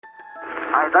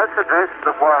I thus address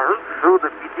the world through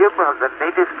the medium of the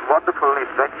latest wonderful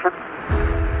invention,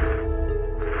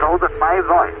 so that my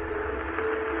voice,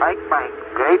 like my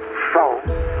great show,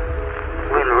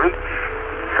 will reach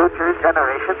future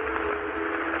generations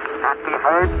and be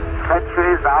heard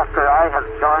centuries after I have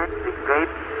joined the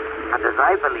great and, as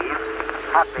I believe,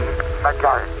 happy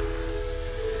majority.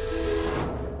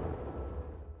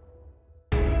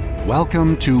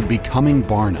 Welcome to Becoming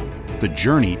Barnum, the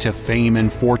journey to fame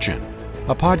and fortune,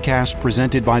 a podcast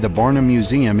presented by the Barnum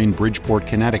Museum in Bridgeport,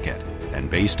 Connecticut, and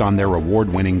based on their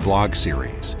award-winning blog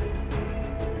series.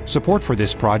 Support for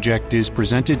this project is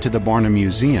presented to the Barnum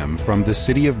Museum from the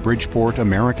City of Bridgeport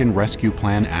American Rescue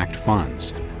Plan Act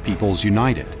funds, People's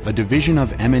United, a division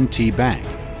of M&T Bank,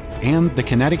 and the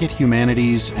Connecticut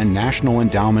Humanities and National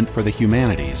Endowment for the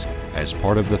Humanities as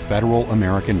part of the Federal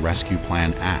American Rescue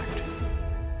Plan Act.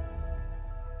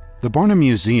 The Barnum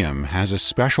Museum has a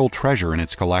special treasure in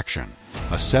its collection,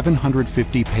 a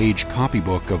 750-page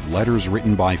copybook of letters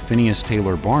written by Phineas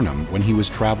Taylor Barnum when he was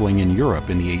traveling in Europe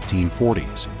in the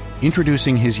 1840s,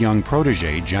 introducing his young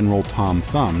protege, General Tom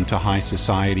Thumb, to high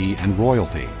society and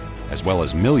royalty, as well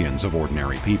as millions of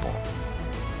ordinary people.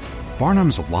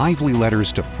 Barnum's lively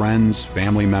letters to friends,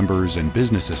 family members, and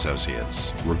business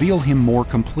associates reveal him more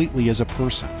completely as a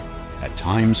person, at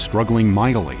times struggling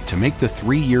mightily to make the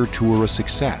 3-year tour a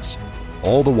success,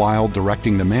 all the while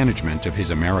directing the management of his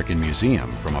American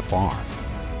museum from afar.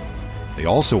 They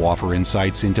also offer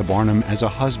insights into Barnum as a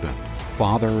husband,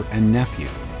 father, and nephew,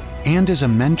 and as a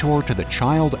mentor to the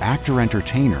child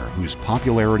actor-entertainer whose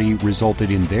popularity resulted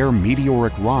in their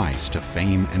meteoric rise to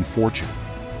fame and fortune.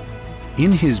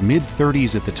 In his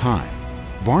mid-30s at the time,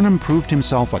 Barnum proved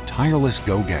himself a tireless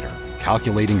go-getter,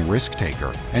 calculating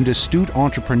risk-taker, and astute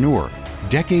entrepreneur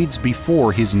decades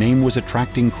before his name was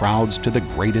attracting crowds to the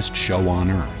greatest show on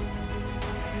earth.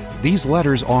 These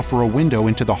letters offer a window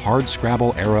into the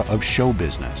hardscrabble era of show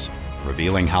business,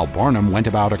 revealing how Barnum went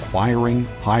about acquiring,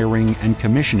 hiring, and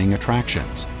commissioning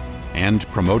attractions, and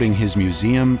promoting his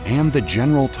museum and the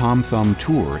General Tom Thumb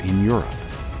tour in Europe.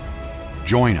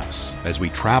 Join us as we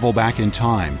travel back in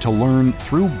time to learn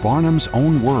through Barnum's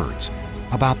own words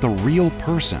about the real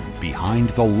person behind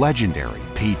the legendary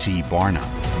P.T. Barnum.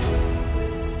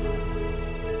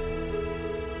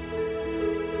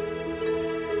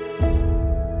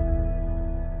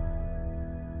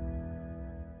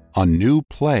 A new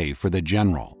play for the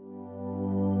General.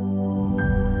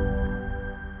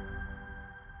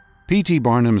 P.T.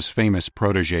 Barnum's famous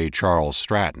protege Charles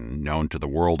Stratton, known to the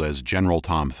world as General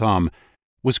Tom Thumb,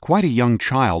 was quite a young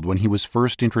child when he was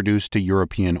first introduced to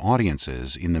European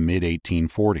audiences in the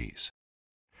mid-1840s.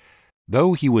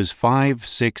 Though he was 5,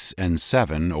 6, and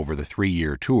 7 over the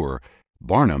 3-year tour,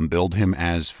 Barnum billed him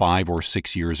as 5 or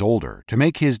 6 years older to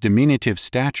make his diminutive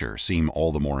stature seem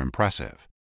all the more impressive.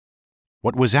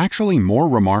 What was actually more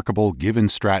remarkable given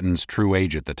Stratton's true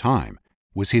age at the time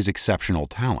was his exceptional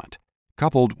talent,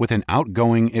 coupled with an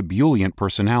outgoing, ebullient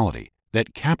personality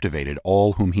that captivated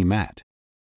all whom he met.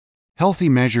 Healthy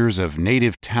measures of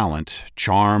native talent,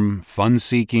 charm,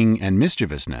 fun-seeking, and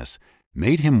mischievousness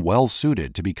made him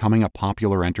well-suited to becoming a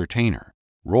popular entertainer,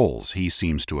 roles he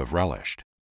seems to have relished.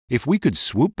 If we could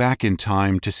swoop back in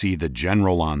time to see the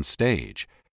General on stage,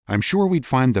 I'm sure we'd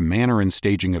find the manner and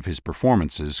staging of his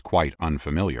performances quite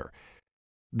unfamiliar.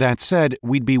 That said,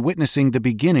 we'd be witnessing the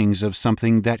beginnings of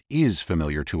something that is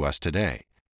familiar to us today,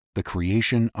 the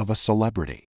creation of a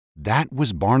celebrity. That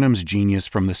was Barnum's genius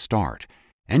from the start,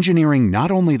 engineering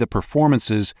not only the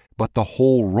performances, but the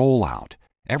whole rollout,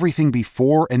 everything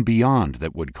before and beyond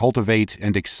that would cultivate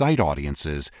and excite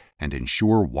audiences and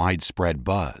ensure widespread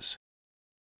buzz.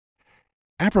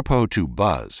 Apropos to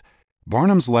buzz,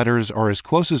 Barnum's letters are as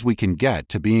close as we can get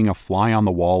to being a fly on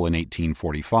the wall in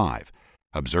 1845,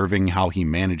 observing how he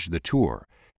managed the tour,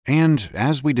 and,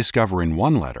 as we discover in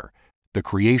one letter, the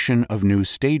creation of new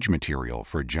stage material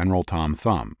for General Tom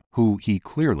Thumb, who he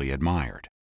clearly admired.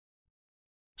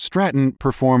 Stratton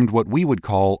performed what we would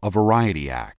call a variety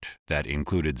act that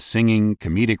included singing,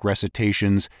 comedic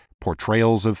recitations,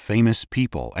 portrayals of famous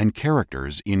people and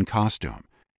characters in costume,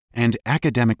 and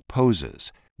academic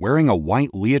poses, wearing a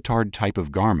white leotard type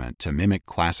of garment to mimic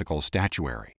classical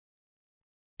statuary.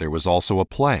 There was also a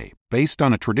play based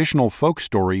on a traditional folk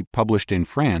story published in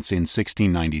France in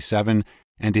 1697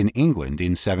 and in England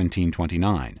in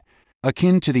 1729,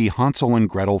 akin to the Hansel and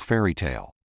Gretel fairy tale.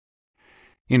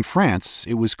 In France,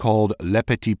 it was called Le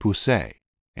Petit Poucet,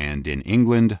 and in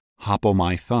England, Hop o'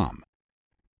 My Thumb.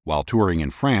 While touring in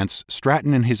France,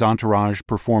 Stratton and his entourage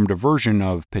performed a version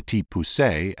of Petit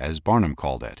Poucet, as Barnum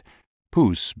called it,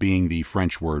 pouce being the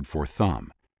French word for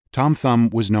thumb. Tom Thumb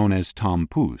was known as Tom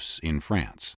Pouce in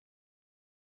France.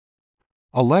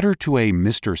 A letter to a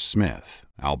Mr. Smith,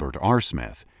 Albert R.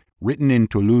 Smith, written in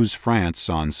Toulouse, France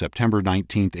on September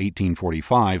 19,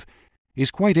 1845,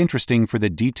 is quite interesting for the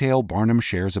detail Barnum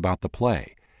shares about the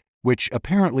play, which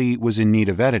apparently was in need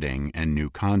of editing and new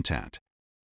content.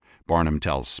 Barnum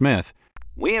tells Smith,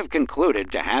 "We have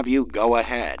concluded to have you go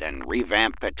ahead and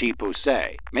revamp Petit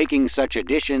Poucet, making such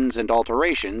additions and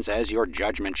alterations as your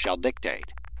judgment shall dictate."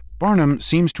 Barnum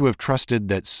seems to have trusted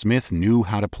that Smith knew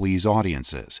how to please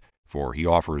audiences, for he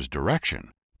offers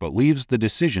direction, but leaves the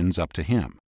decisions up to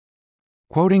him.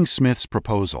 Quoting Smith's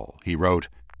proposal, he wrote,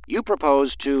 "You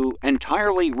propose to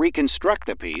entirely reconstruct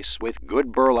the piece with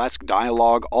good burlesque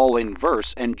dialogue all in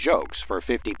verse and jokes for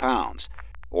 £50,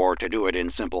 or to do it in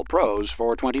simple prose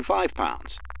for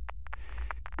 £25.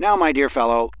 Now, my dear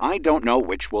fellow, I don't know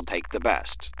which will take the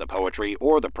best, the poetry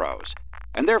or the prose,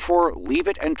 and therefore leave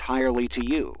it entirely to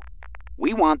you.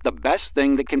 We want the best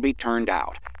thing that can be turned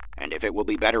out, and if it will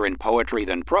be better in poetry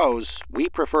than prose, we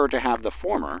prefer to have the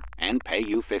former and pay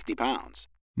you £50.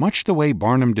 Much the way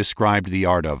Barnum described the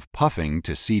art of puffing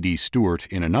to C.D. Stewart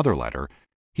in another letter,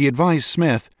 he advised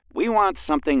Smith, "We want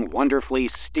something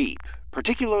wonderfully steep,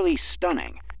 particularly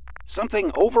stunning,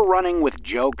 something overrunning with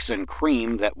jokes and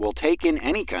cream that will take in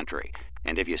any country,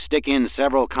 and if you stick in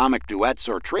several comic duets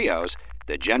or trios,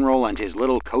 the general and his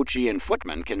little coachee and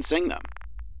footman can sing them."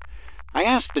 I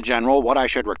asked the general what I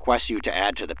should request you to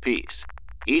add to the piece.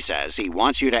 He says he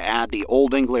wants you to add the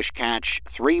Old English catch,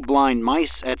 "Three blind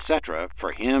mice, etc.,"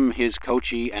 for him, his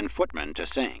coachee, and footman to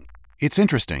sing. It's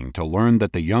interesting to learn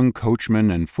that the young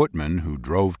coachman and footman who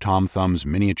drove Tom Thumb's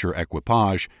miniature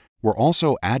equipage were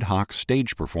also ad hoc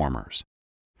stage performers.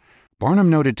 Barnum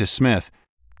noted to Smith,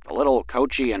 "The little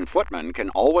coachee and footman can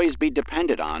always be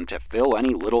depended on to fill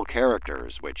any little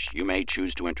characters which you may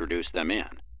choose to introduce them in."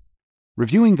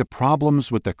 Reviewing the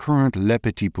problems with the current Le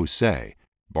Petit Poucet,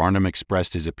 Barnum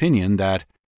expressed his opinion that,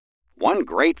 "One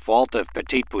great fault of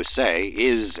Petit Poucet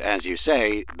is, as you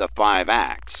say, the 5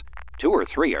 acts. 2 or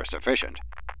 3 are sufficient.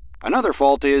 Another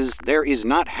fault is there is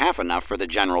not half enough for the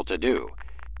general to do.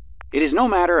 It is no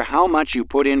matter how much you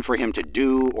put in for him to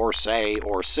do or say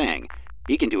or sing.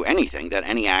 He can do anything that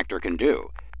any actor can do.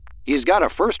 He's got a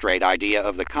first-rate idea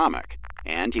of the comic,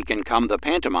 and he can come the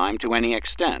pantomime to any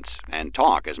extent, and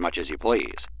talk as much as you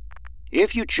please.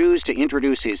 If you choose to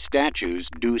introduce his statues,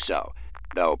 do so,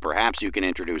 though perhaps you can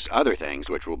introduce other things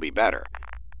which will be better.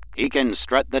 He can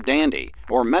strut the dandy,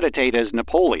 or meditate as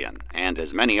Napoleon, and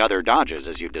as many other dodges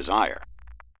as you desire."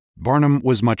 Barnum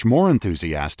was much more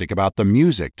enthusiastic about the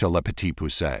music to Le Petit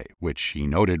Poucet, which he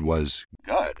noted was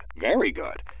good, very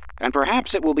good, and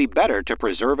perhaps it will be better to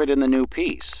preserve it in the new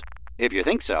piece. If you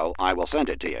think so, I will send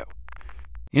it to you.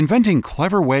 Inventing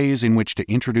clever ways in which to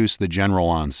introduce the general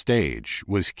on stage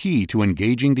was key to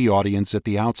engaging the audience at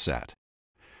the outset.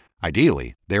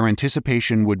 Ideally, their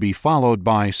anticipation would be followed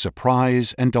by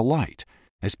surprise and delight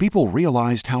as people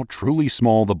realized how truly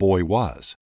small the boy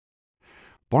was.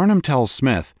 Barnum tells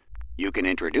Smith, "You can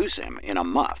introduce him in a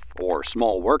muff, or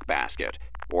small work basket,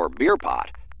 or beer pot,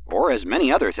 or as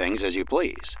many other things as you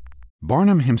please."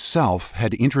 Barnum himself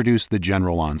had introduced the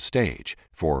general on stage,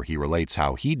 for he relates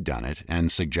how he'd done it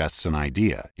and suggests an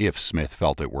idea, if Smith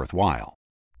felt it worthwhile.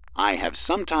 "I have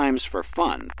sometimes for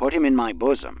fun put him in my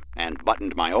bosom and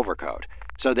buttoned my overcoat,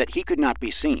 so that he could not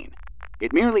be seen.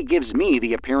 It merely gives me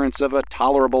the appearance of a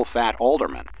tolerable fat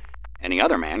alderman. Any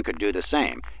other man could do the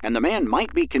same, and the man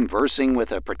might be conversing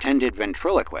with a pretended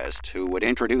ventriloquist who would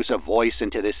introduce a voice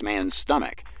into this man's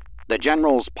stomach, the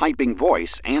general's piping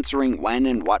voice answering when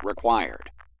and what required."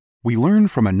 We learn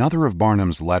from another of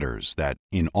Barnum's letters that,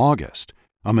 in August,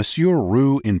 a Monsieur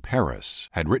Roux in Paris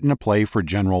had written a play for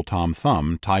General Tom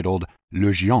Thumb titled Le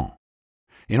Géant.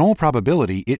 In all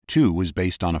probability, it too was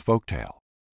based on a folktale.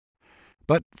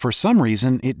 But for some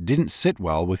reason, it didn't sit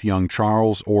well with young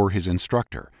Charles or his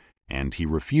instructor, and he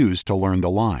refused to learn the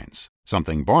lines,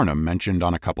 something Barnum mentioned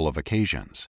on a couple of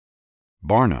occasions.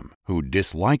 Barnum, who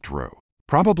disliked Roux,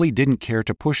 probably didn't care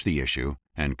to push the issue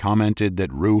and commented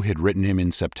that Roux had written him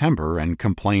in September and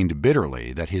complained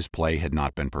bitterly that his play had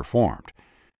not been performed.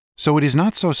 So it is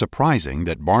not so surprising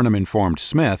that Barnum informed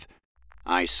Smith,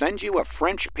 "I send you a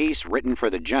French piece written for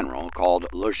the general called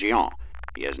Le Géant.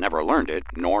 He has never learned it,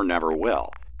 nor never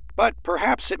will. But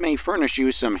perhaps it may furnish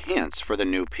you some hints for the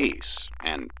new piece,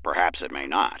 and perhaps it may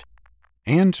not."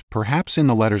 And perhaps in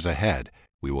the letters ahead,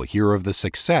 we will hear of the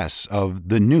success of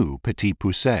the new Petit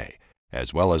Poucet,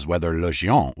 as well as whether Le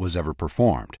Géant was ever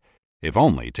performed, if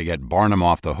only to get Barnum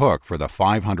off the hook for the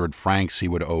 500 francs he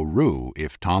would owe Roux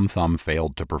if Tom Thumb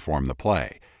failed to perform the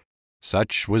play.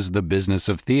 Such was the business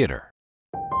of theater.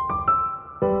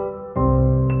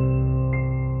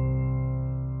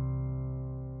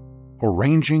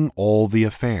 arranging all the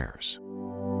affairs.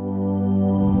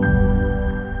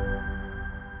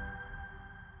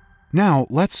 Now,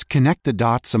 let's connect the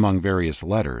dots among various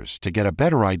letters to get a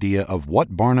better idea of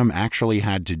what Barnum actually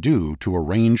had to do to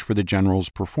arrange for the general's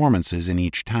performances in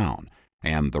each town,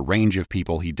 and the range of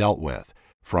people he dealt with,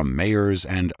 from mayors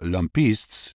and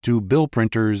lumpistes to bill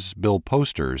printers, bill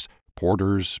posters,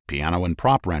 porters, piano and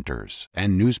prop renters,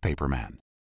 and newspapermen.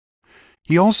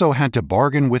 He also had to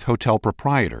bargain with hotel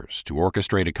proprietors to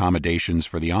orchestrate accommodations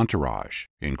for the entourage,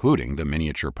 including the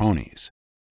miniature ponies.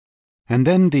 And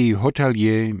then the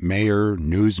hotelier, mayor,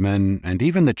 newsmen, and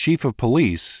even the chief of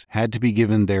police had to be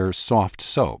given their soft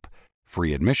soap,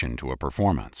 free admission to a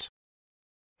performance.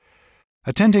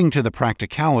 Attending to the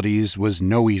practicalities was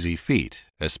no easy feat,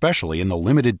 especially in the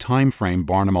limited time frame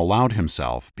Barnum allowed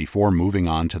himself before moving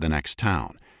on to the next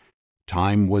town.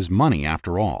 Time was money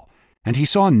after all, and he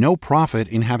saw no profit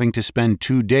in having to spend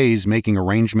 2 days making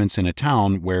arrangements in a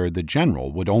town where the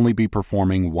general would only be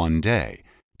performing 1 day.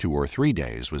 2 or 3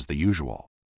 days was the usual.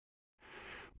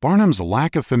 Barnum's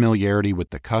lack of familiarity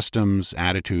with the customs,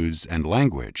 attitudes, and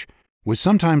language was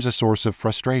sometimes a source of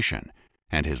frustration,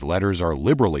 and his letters are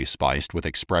liberally spiced with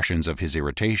expressions of his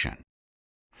irritation.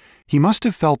 He must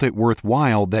have felt it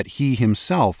worthwhile that he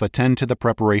himself attend to the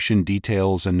preparation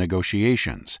details and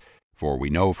negotiations, for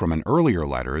we know from an earlier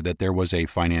letter that there was a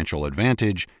financial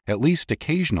advantage, at least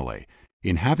occasionally,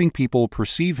 in having people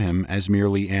perceive him as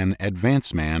merely an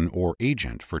advance man or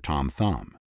agent for Tom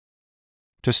Thumb.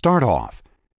 To start off,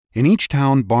 in each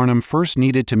town Barnum first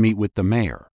needed to meet with the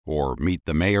mayor, or meet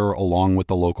the mayor along with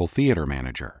the local theater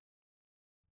manager.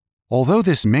 Although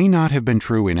this may not have been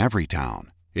true in every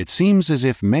town, it seems as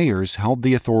if mayors held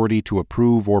the authority to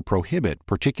approve or prohibit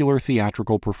particular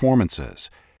theatrical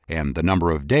performances, and the number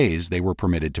of days they were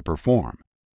permitted to perform.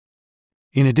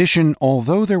 In addition,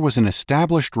 although there was an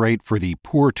established rate for the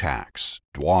poor tax,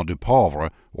 droit du pauvre,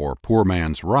 or poor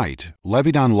man's right,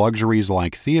 levied on luxuries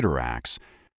like theater acts,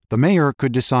 the mayor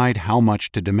could decide how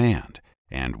much to demand,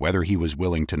 and whether he was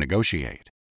willing to negotiate.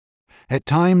 At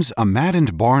times, a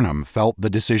maddened Barnum felt the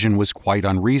decision was quite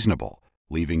unreasonable,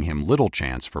 leaving him little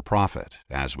chance for profit,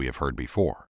 as we have heard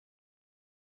before.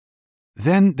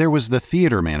 Then there was the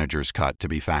theater manager's cut to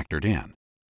be factored in.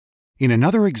 In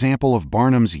another example of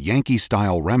Barnum's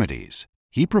Yankee-style remedies,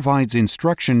 he provides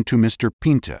instruction to Mr.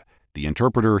 Pinta, the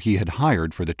interpreter he had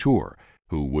hired for the tour,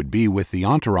 who would be with the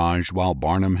entourage while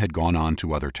Barnum had gone on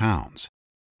to other towns.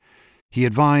 He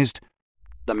advised,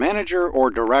 "The manager or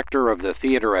director of the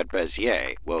theater at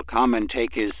Béziers will come and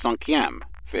take his cinquième,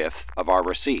 5th, of our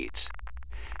receipts.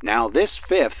 Now this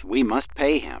 5th we must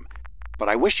pay him, but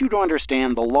I wish you to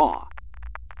understand the law.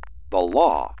 The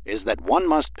law is that one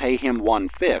must pay him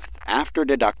 1/5 after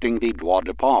deducting the droit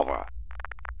de pauvre.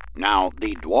 Now,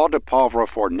 the droit de pauvre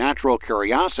for natural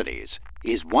curiosities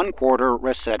is 1/4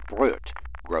 recette brute,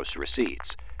 gross receipts.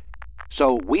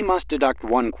 So we must deduct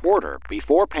 1/4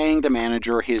 before paying the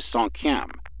manager his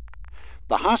cinquième.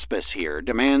 The hospice here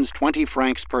demands 20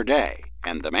 francs per day,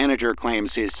 and the manager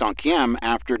claims his cinquième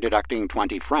after deducting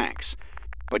 20 francs.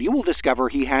 But you will discover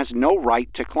he has no right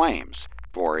to claims,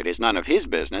 for it is none of his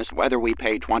business whether we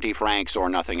pay 20 francs or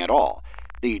nothing at all.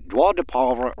 The droit de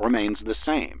pauvre remains the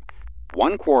same.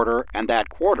 1/4, and that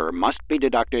quarter must be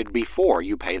deducted before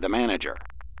you pay the manager.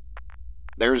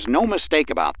 There's no mistake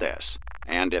about this,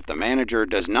 and if the manager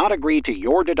does not agree to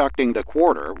your deducting the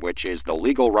quarter, which is the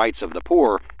legal rights of the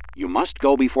poor, you must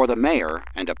go before the mayor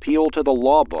and appeal to the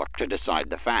law book to decide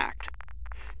the fact.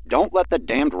 Don't let the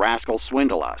damned rascal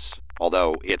swindle us,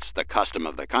 although it's the custom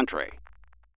of the country."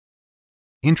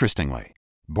 Interestingly,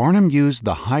 Barnum used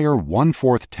the higher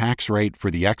 1/4 tax rate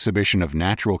for the exhibition of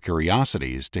natural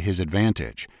curiosities to his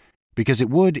advantage, because it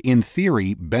would, in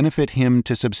theory, benefit him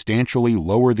to substantially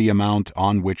lower the amount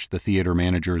on which the theater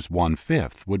manager's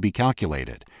 1/5 would be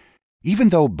calculated, even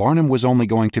though Barnum was only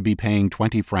going to be paying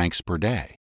 20 francs per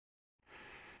day.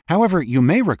 However, you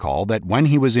may recall that when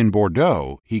he was in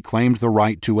Bordeaux, he claimed the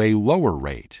right to a lower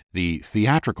rate, the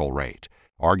theatrical rate,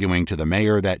 arguing to the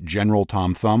mayor that General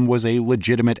Tom Thumb was a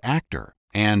legitimate actor,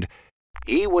 and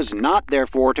he was not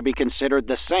therefore to be considered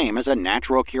the same as a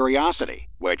natural curiosity,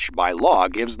 which by law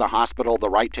gives the hospital the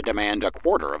right to demand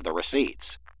 1/4 of the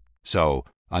receipts. So,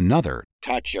 another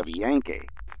touch of Yankee.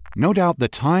 No doubt the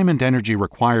time and energy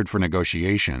required for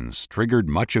negotiations triggered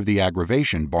much of the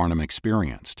aggravation Barnum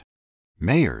experienced.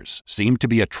 Mayors seemed to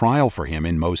be a trial for him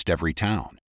in most every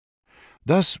town.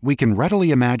 Thus, we can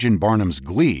readily imagine Barnum's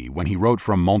glee when he wrote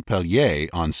from Montpellier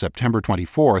on September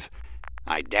 24th,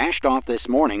 "I dashed off this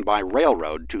morning by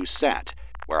railroad to Sète,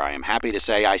 where I am happy to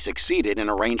say I succeeded in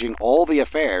arranging all the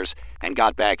affairs and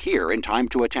got back here in time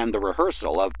to attend the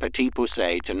rehearsal of Petit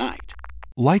Poucet tonight.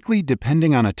 Likely,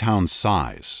 depending on a town's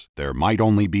size, there might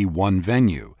only be one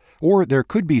venue, or there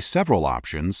could be several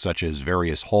options such as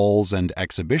various halls and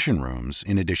exhibition rooms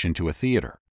in addition to a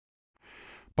theater.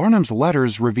 Barnum's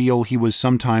letters reveal he was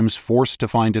sometimes forced to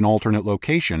find an alternate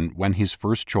location when his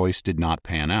first choice did not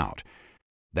pan out.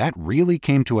 That really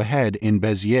came to a head in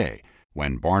Béziers,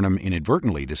 when Barnum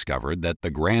inadvertently discovered that the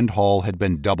Grand Hall had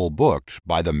been double-booked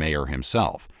by the mayor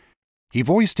himself. He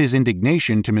voiced his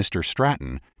indignation to Mr.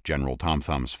 Stratton, General Tom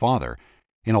Thumb's father,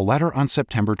 in a letter on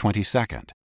September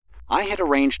 22nd. I had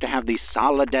arranged to have the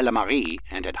Salle de la Marie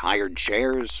and had hired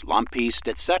chairs, lampistes,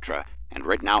 etc., and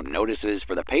written out notices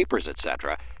for the papers,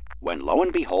 etc., when lo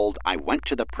and behold I went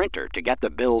to the printer to get the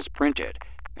bills printed,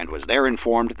 and was there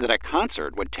informed that a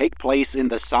concert would take place in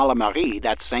the Salle Marie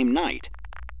that same night.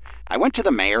 I went to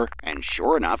the mayor, and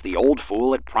sure enough, the old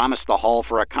fool had promised the hall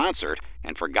for a concert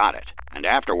and forgot it, and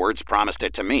afterwards promised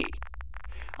it to me.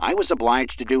 I was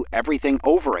obliged to do everything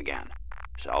over again.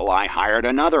 So I hired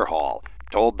another hall,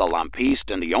 told the lampiste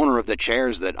and the owner of the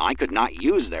chairs that I could not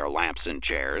use their lamps and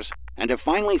chairs, and have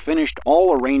finally finished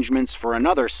all arrangements for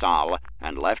another salle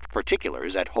and left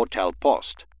particulars at Hotel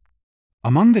Poste.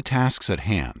 Among the tasks at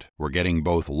hand were getting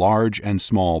both large and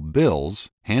small bills,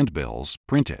 handbills,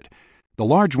 printed, the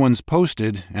large ones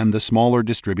posted and the smaller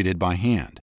distributed by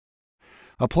hand.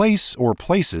 A place or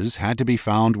places had to be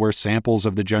found where samples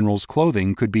of the general's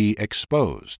clothing could be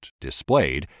exposed,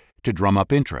 displayed, to drum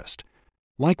up interest.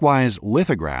 Likewise,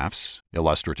 lithographs,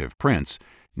 illustrative prints,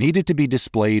 needed to be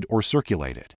displayed or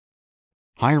circulated.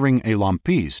 Hiring a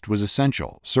lampiste was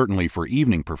essential, certainly for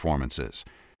evening performances,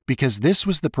 because this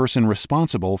was the person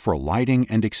responsible for lighting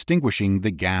and extinguishing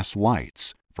the gas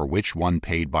lights, for which one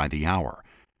paid by the hour.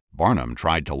 Barnum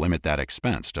tried to limit that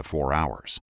expense to 4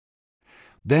 hours.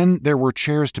 Then there were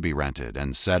chairs to be rented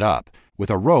and set up, with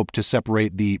a rope to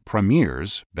separate the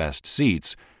premiers, best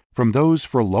seats, from those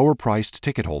for lower-priced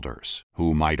ticket holders,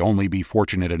 who might only be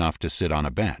fortunate enough to sit on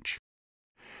a bench.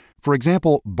 For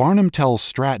example, Barnum tells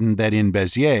Stratton that in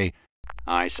Béziers,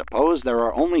 I suppose there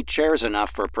are only chairs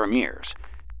enough for premiers.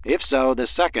 If so, the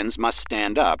seconds must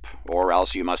stand up, or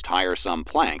else you must hire some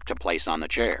plank to place on the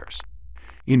chairs.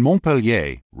 In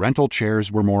Montpellier, rental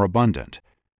chairs were more abundant.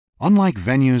 Unlike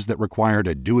venues that required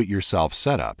a do-it-yourself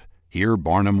setup, here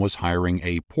Barnum was hiring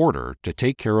a porter to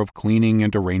take care of cleaning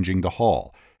and arranging the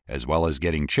hall, as well as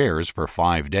getting chairs for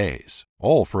 5 days,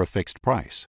 all for a fixed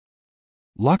price.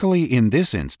 Luckily, in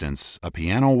this instance, a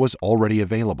piano was already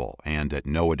available and at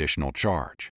no additional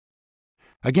charge.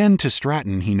 Again to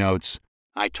Stratton, he notes,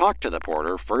 I talked to the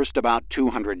porter first about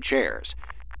 200 chairs,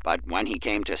 but when he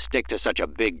came to stick to such a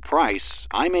big price,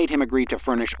 I made him agree to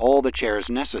furnish all the chairs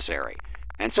necessary,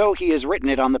 and so he has written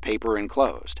it on the paper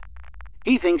enclosed.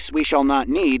 He thinks we shall not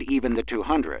need even the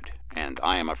 200, and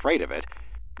I am afraid of it,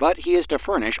 but he is to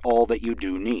furnish all that you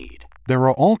do need. There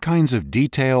are all kinds of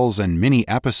details and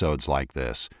mini-episodes like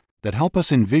this that help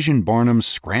us envision Barnum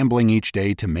scrambling each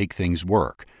day to make things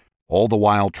work, all the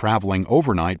while traveling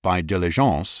overnight by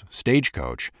diligence,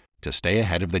 stagecoach, to stay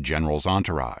ahead of the general's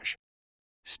entourage.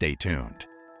 Stay tuned.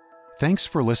 Thanks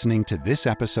for listening to this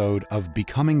episode of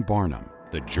Becoming Barnum,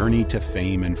 The Journey to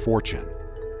Fame and Fortune.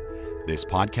 This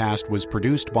podcast was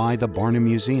produced by the Barnum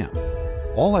Museum.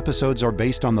 All episodes are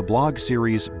based on the blog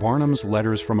series Barnum's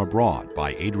Letters from Abroad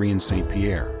by Adrian St.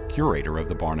 Pierre, curator of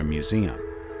the Barnum Museum.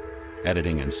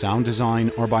 Editing and sound design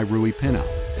are by Rui Pino,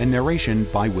 and narration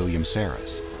by William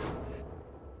Saris.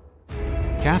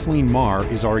 Kathleen Marr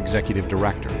is our executive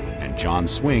director, and John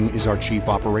Swing is our chief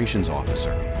operations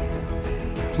officer.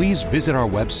 Please visit our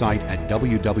website at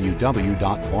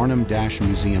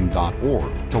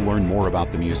www.barnum-museum.org to learn more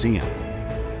about the museum.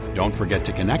 Don't forget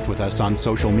to connect with us on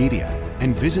social media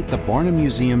and visit the Barnum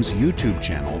Museum's YouTube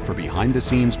channel for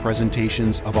behind-the-scenes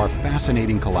presentations of our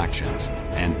fascinating collections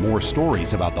and more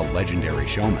stories about the legendary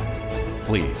showman.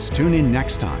 Please tune in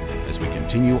next time as we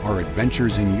continue our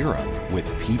adventures in Europe with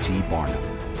P.T. Barnum.